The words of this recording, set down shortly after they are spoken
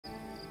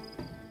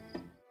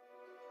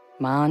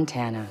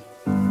Montana.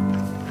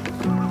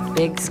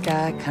 Big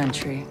sky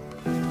country.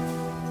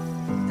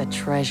 The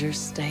treasure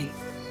state.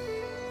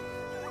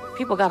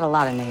 People got a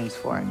lot of names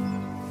for it.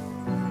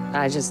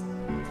 I just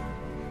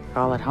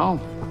call it home.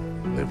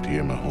 Lived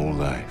here my whole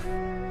life.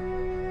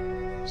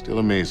 Still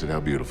amazed at how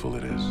beautiful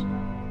it is.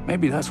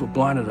 Maybe that's what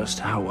blinded us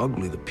to how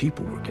ugly the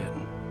people were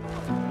getting.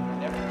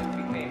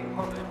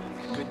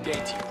 Good day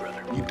to you,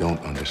 brother. You don't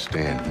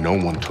understand. No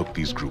one took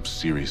these groups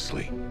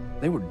seriously.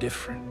 They were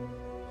different.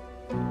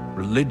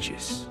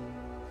 Religious.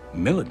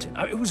 Militant.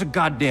 It was a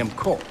goddamn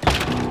cult.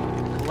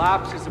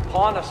 Collapse is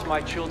upon us,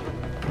 my children.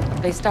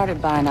 They started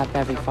buying up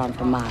every farm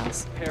for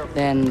miles.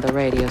 Then the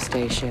radio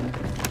station.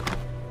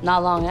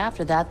 Not long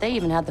after that, they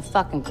even had the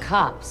fucking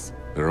cops.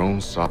 Their own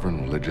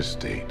sovereign religious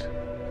state.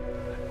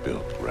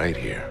 Built right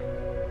here.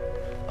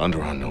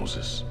 Under our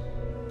noses.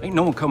 Ain't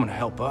no one coming to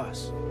help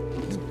us.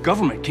 The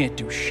government can't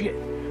do shit.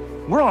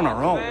 We're on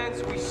our own.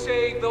 Commands we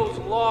save those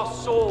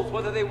lost souls,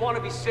 whether they want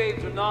to be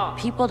saved or not.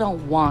 People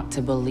don't want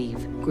to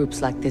believe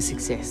groups like this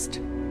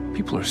exist.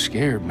 People are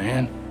scared,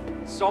 man.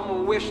 Some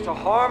will wish to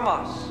harm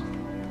us.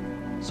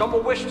 Some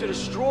will wish to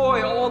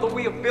destroy all that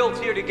we have built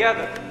here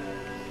together.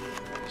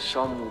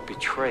 Some will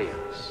betray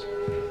us.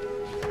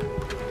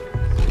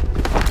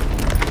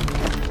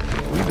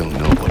 We don't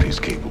know what he's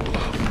capable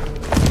of.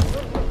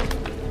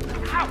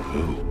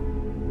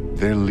 Who?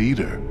 Their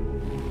leader.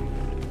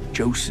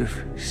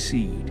 Joesph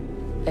Seed.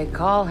 They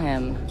call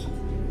him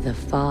the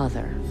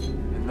Father.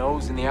 And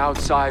those in the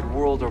outside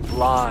world are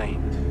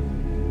blind.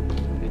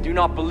 They do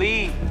not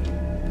believe.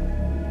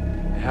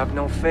 They have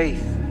no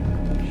faith.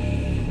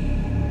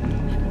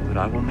 But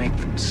I will make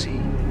them see.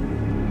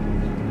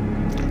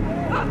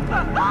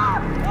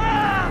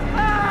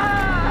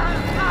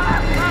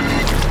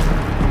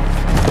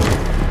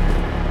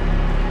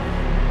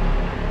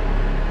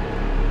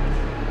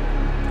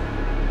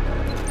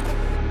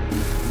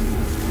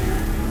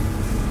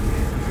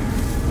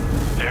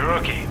 Hey,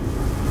 Rookie.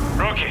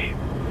 Rookie.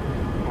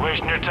 You're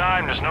wasting your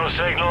time. There's no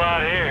signal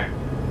out here.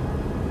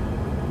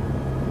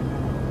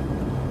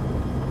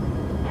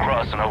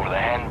 Crossing over the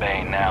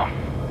Henbane now.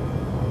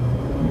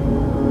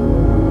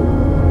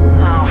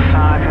 Oh,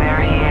 fuck,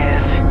 there he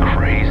is.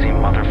 Crazy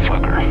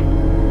motherfucker.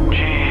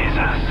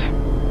 Jesus.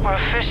 We're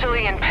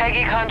officially in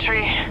Peggy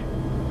country.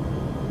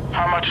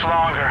 How much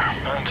longer?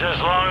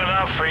 Just long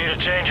enough for you to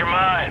change your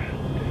mind.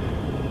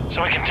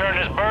 So we can turn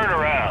this bird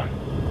around.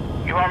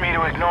 You want me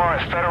to ignore a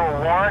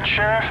federal warrant,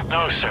 Sheriff?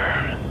 No,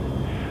 sir.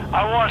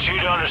 I want you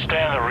to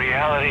understand the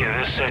reality of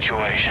this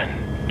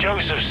situation.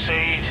 Joesph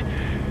Seed,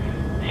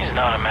 he's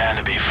not a man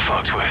to be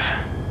fucked with.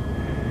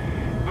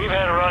 We've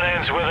had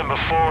run-ins with him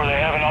before. They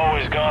haven't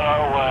always gone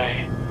our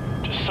way.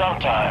 Just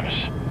sometimes.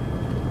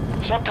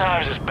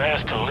 Sometimes it's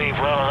best to leave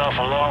well enough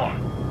alone.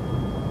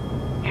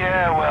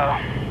 Yeah, well,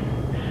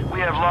 we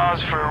have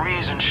laws for a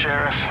reason,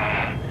 Sheriff.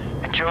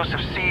 And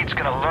Joesph Seed's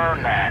gonna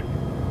learn that.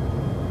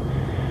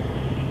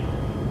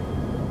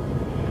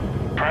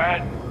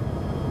 Pratt,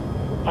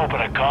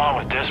 open a comm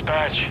with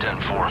dispatch.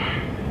 10-4.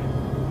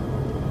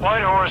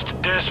 Whitehorse to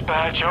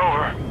dispatch,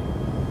 over.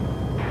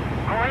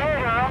 Go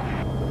ahead, Earl.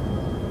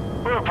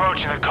 We're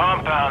approaching the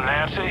compound,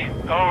 Nancy.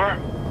 Over.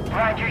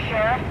 Roger,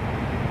 Sheriff.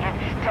 You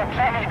still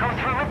planning to go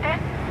through with this?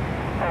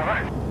 Over.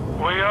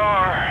 We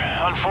are.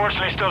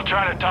 Unfortunately, still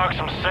trying to talk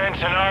some sense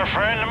in our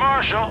friend, the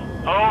Marshal.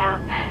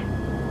 Over.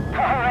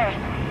 All right.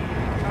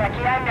 Lucky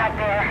I'm not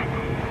there.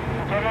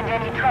 Get into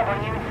any trouble,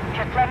 you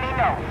just let me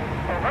know.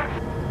 Over.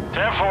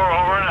 10-4,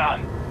 over and out.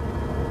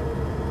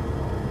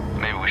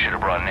 Maybe we should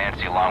have brought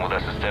Nancy along with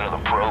us instead of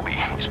the Proby.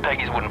 These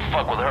Peggies wouldn't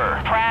fuck with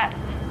her. Pratt.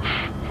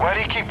 Why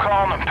do you keep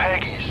calling them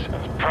Peggies?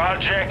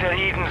 Project at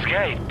Eden's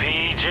Gate,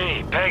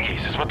 PEG.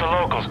 Peggies is what the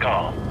locals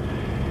call them.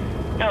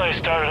 You know, they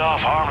started off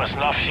harmless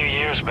enough a few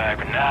years back,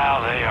 but now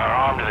they are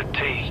armed to the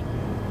teeth.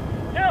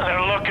 Yeah,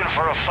 they're looking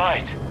for a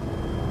fight.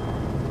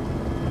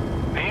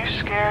 Are you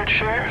scared,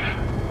 Sheriff?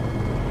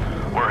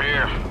 We're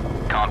here.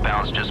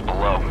 Compound's just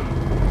below.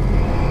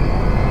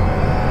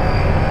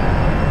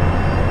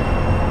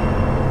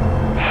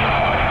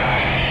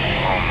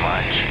 Oh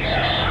my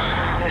Jesus.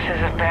 This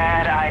is a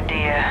bad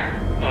idea.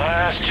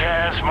 Last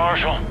chance,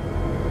 Marshal.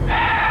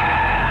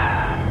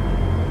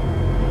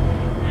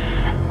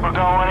 We're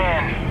going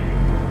in.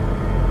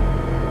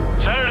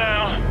 Set her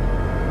down.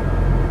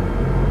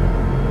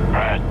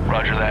 Right.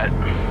 Roger that.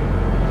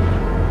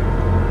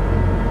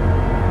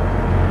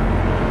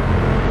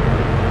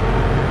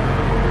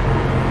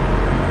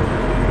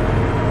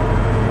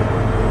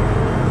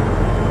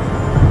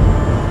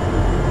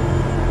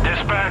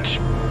 Dispatch,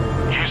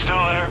 you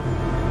still there?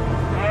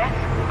 Yes?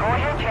 Go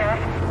ahead,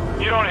 Sheriff.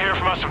 You don't hear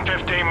from us in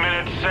 15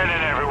 minutes. Send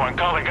in everyone.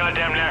 Call the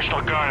goddamn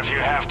National Guard if you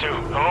have to.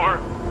 Over.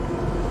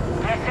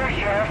 Yes, sir,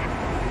 Sheriff.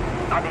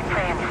 I'll be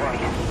praying for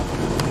you.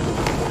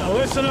 Now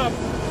listen up.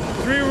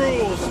 3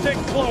 rules. Stick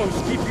close.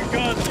 Keep your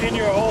guns in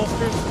your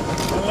holsters.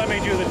 And let me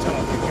do the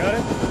talking. Got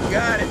it?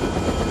 Got it.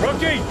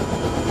 Rookie!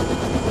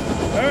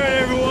 All right,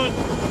 everyone.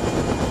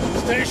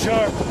 Stay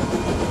sharp.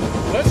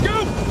 Let's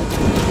go!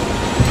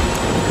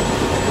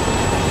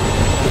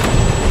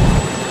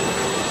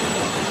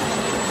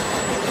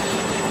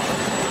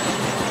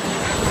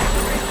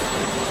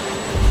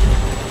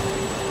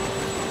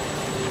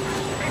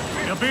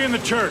 in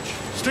the church.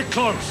 Stick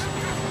close.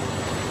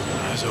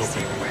 Eyes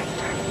open.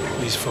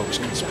 These folks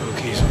can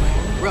spook easily.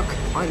 Rook,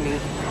 on me.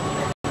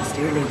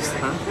 Steer loose,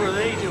 huh? What are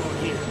they doing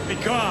here? Be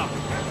calm.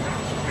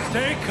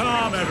 Stay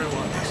calm,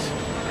 everyone.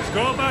 Just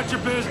go about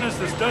your business.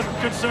 This doesn't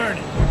concern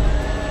you.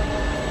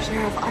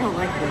 Sheriff, I don't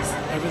like this.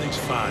 Everything's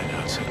fine,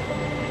 Hudson.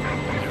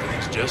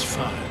 Everything's just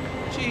fine.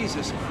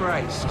 Jesus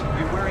Christ.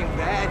 You're wearing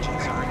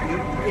badges, aren't you?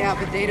 Yeah,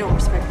 but they don't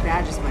respect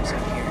badges much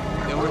up here.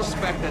 They'll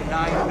respect a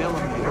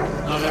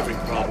 9mm. Not every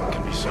problem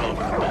can be solved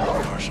with a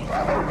bullet, Marshal. What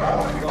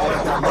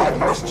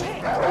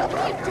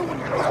are you doing?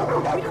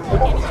 We don't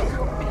want any of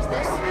your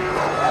business.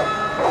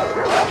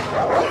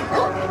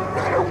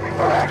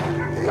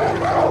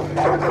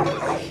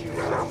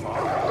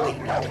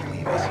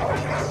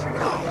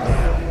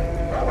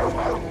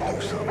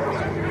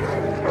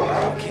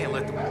 Can't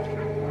let them...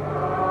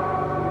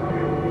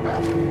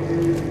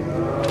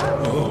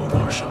 Oh,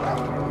 Marshal.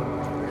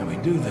 When we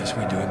do this,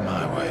 we do it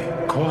my way.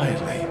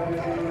 Quietly.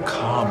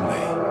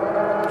 Calmly.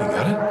 You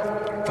got it?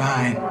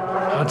 Fine.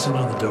 Hudson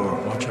on the door.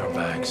 Watch our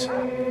backs.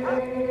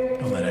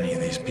 Don't let any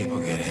of these people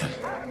get in.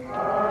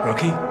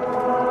 Rookie,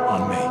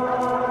 on me.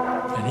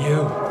 And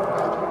you,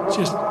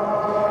 just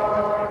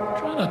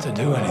try not to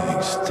do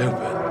anything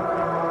stupid.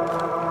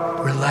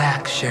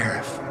 Relax,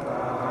 Sheriff.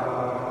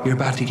 You're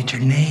about to get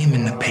your name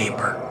in the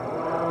paper.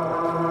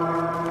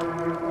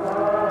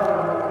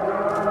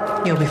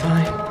 You'll be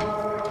fine.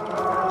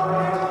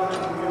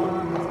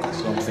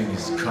 Something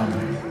is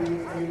coming.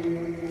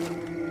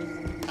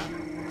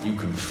 You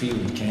can feel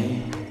it, can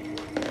you?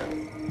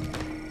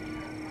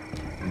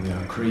 We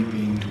are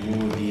creeping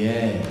toward the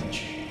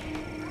edge.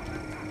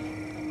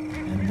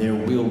 And there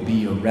will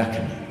be a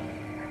reckoning.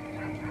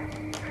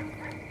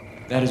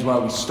 That is why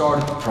we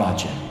started the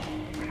project.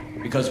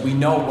 Because we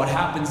know what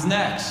happens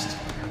next.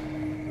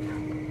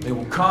 They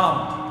will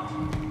come.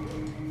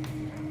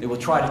 They will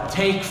try to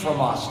take from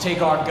us.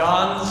 Take our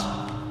guns.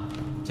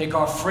 Take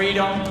our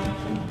freedom.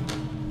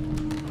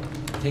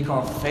 Take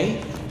our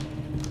faith.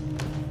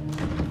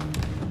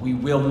 We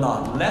will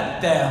not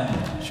let them.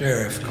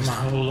 Sheriff, come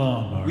on. Hold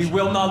on, Marshal. We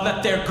will not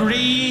let their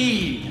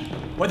greed,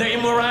 or their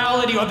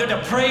immorality, or their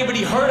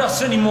depravity hurt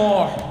us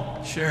anymore.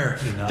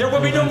 Sheriff. There will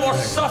be no more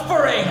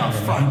suffering.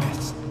 Fuck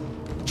it.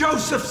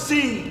 Joesph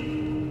C.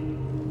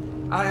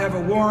 I have a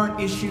warrant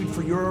issued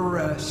for your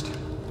arrest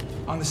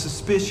on the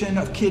suspicion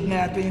of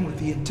kidnapping with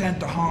the intent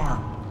to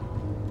harm.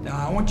 Now,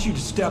 I want you to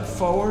step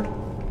forward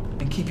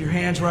and keep your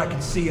hands where I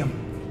can see them.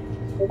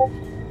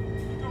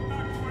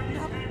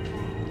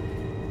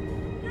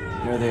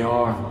 There they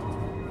are,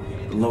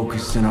 the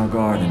locusts in our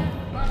garden.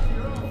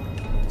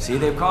 See,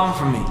 they've come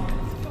for me.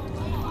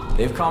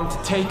 They've come to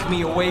take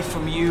me away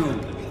from you.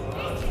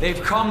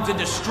 They've come to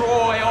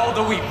destroy all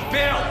that we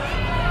built.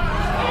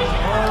 Hold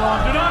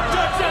on. Do not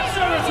touch that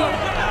service.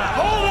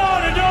 Hold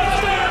on and don't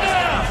stand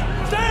down.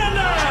 Stand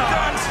down.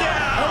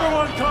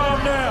 Everyone calm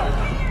down.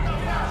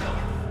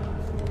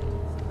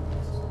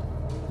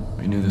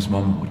 We knew this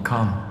moment would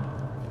come.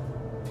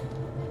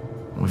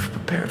 We've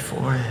prepared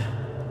for it.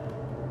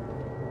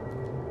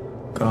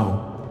 Go.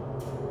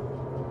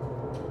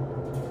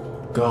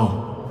 Go.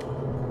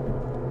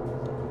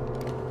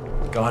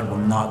 God will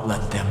not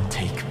let them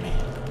take me.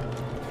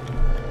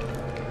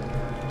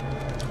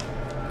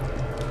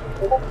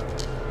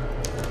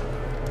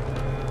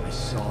 I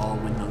saw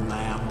when the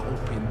Lamb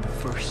opened the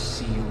first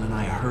seal, and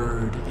I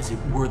heard, as it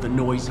were the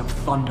noise of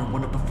thunder,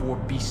 one of the four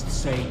beasts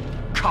say,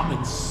 "Come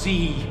and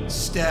see."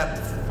 Step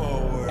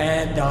forward.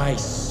 And I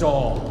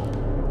saw.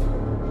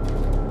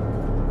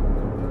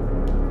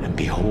 And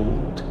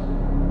behold,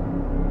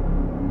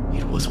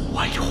 it was a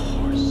white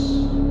horse.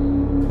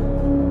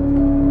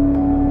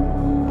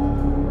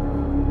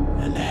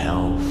 And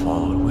hell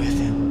followed with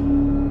him.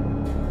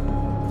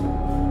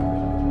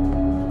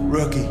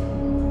 Rookie,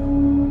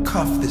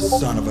 cuff this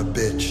son of a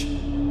bitch.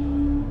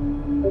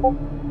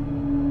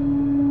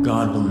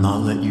 God will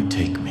not let you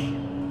take me.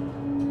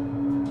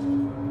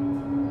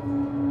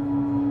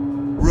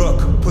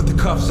 Rook, put the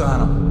cuffs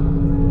on him.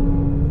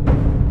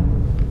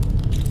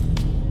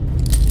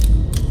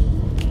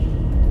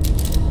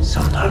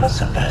 Sometimes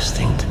the best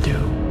thing to do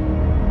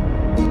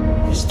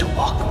is to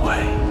walk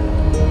away.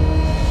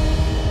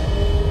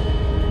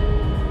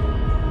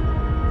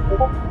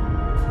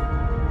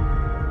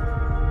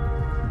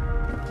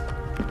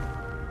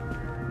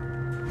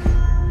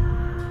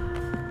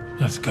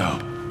 Let's go.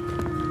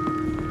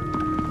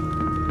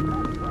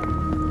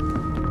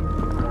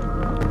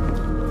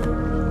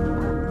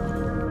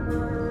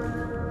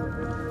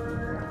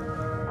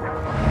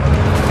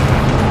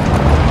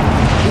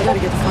 We gotta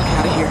get the fuck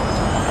out of here.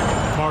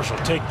 Marshal,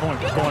 take point.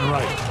 We're going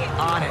right.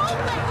 On it.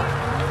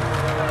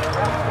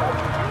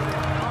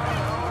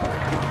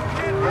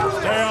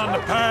 Stay on the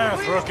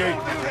path, Rookie.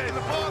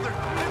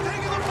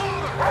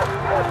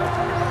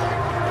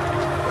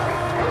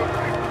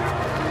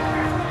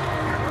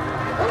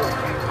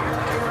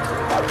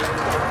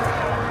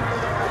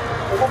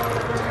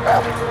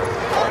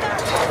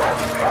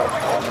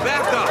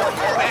 Back up!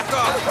 Back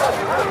up!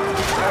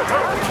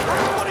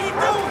 What are you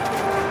doing?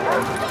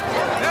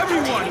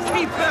 Everyone,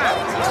 keep back!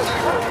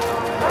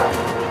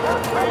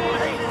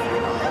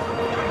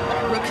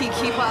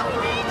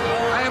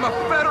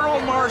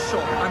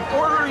 Marshal, I'm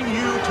ordering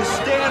you to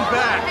stand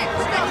back.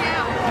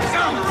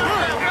 Stand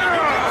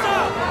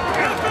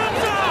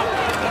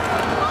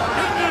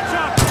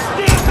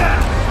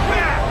back!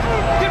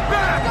 Get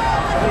back!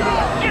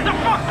 Get the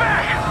fuck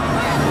back!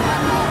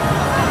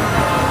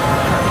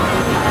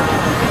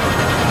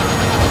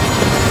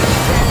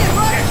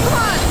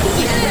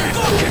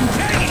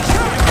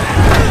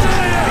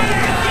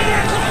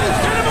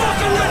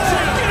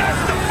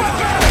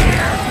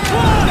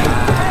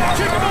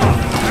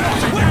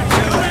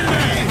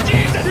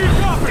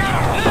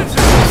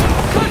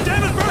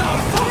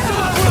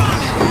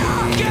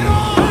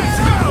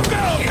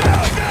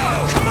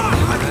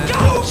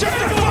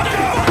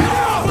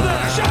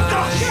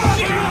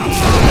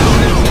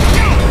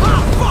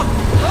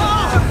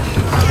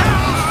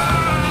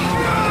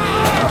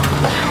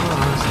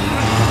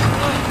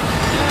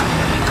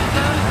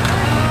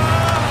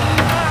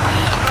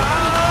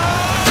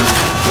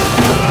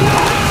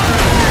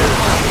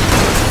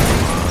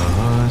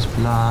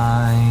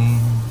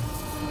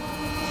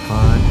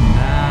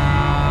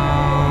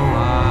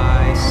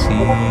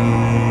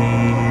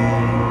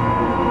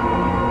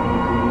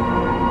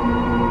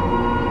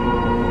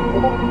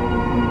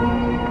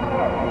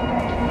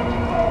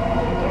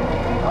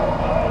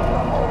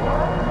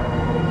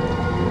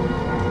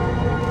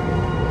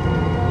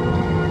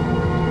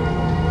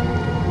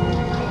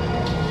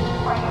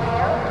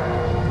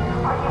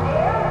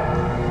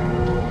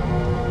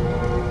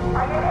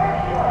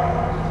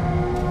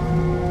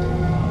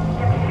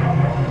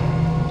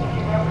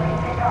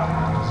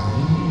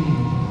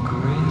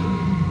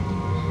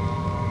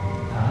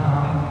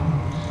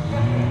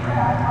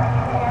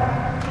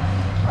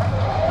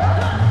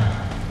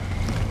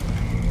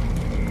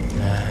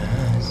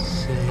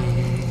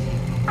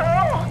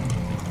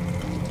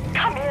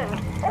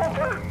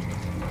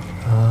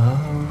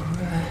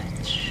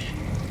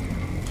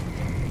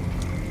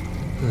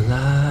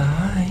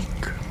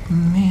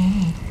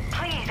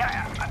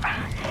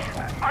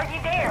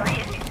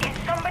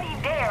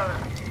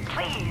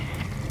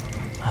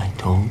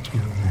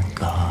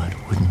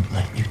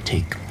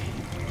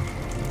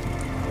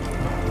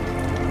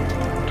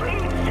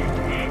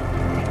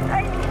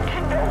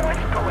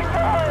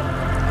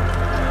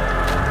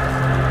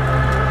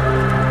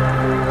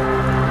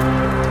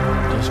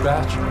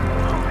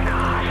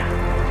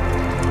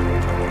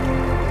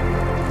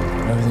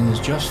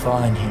 Just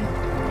fine here.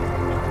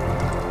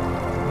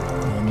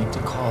 No need to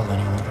call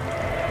anyone.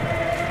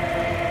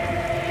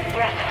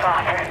 Yes,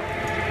 Father.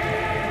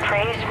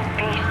 Praise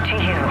be to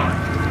you.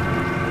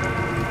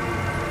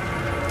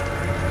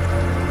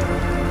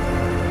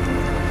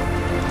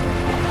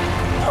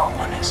 No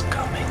one is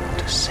coming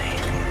to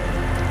save you.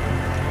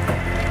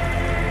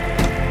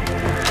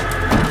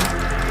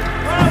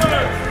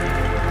 Father!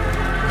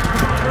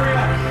 Hurry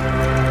up!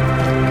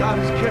 God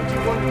has kept you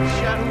under the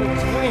shadow of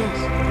his wings.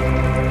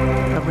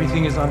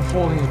 Everything is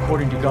unfolding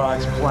according to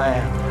God's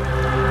plan.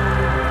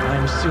 I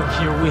am still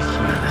here with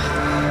you.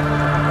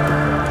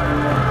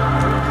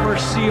 The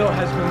first seal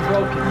has been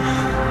broken. The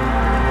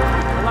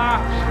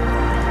collapse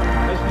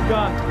has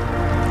begun.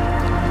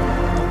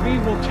 And we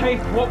will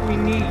take what we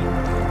need.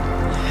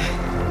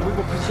 We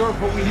will preserve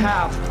what we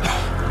have.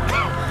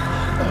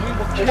 And we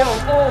will kill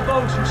all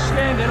those who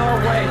stand in our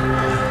way.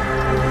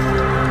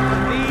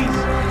 And these,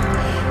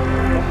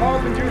 the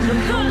harbingers of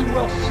doom,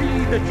 will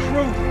see the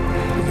truth.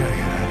 We gotta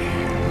get out of here.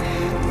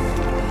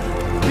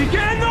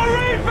 Begin the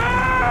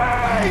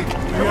reaping!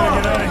 We gotta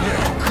get out of here.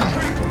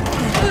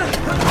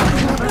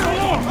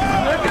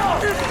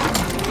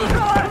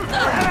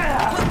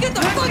 Get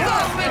the fuck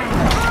off me!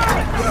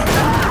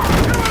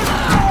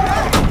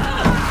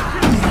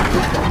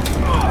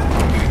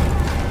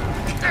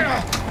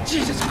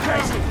 Jesus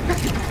Christ! Get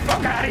the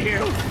fuck out of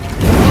here!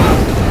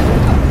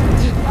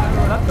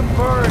 Let them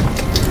burn.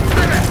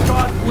 That's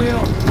God's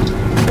will.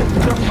 This is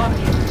their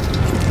punishment.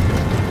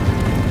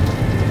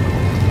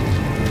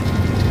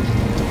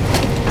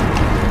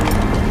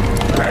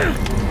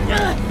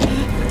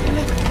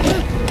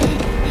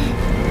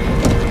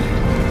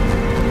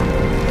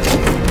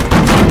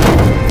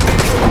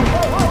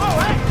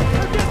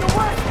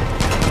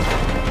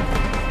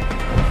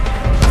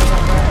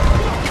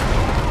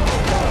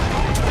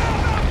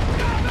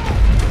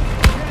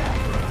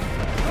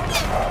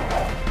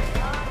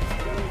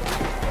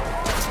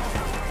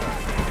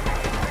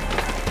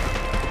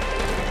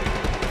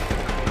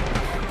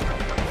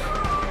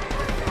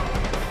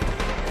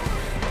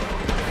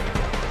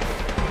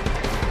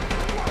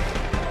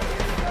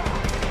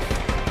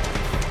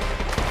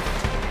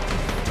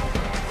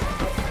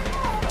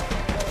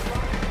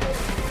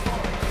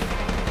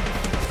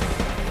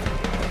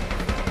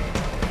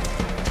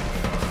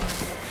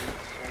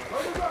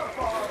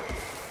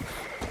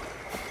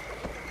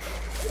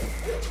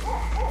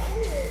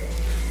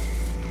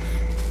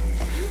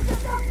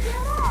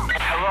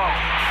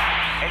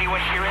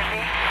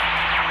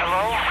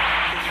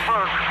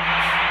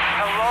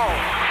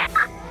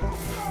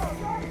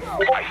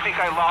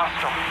 I lost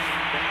him.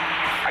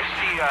 I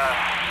see a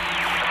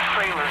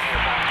trailer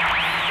nearby.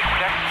 It's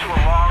next to a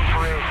long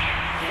bridge.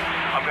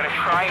 I'm gonna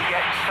try and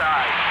get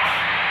inside.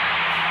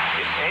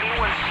 If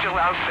anyone's still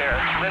out there,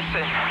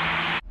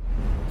 listen.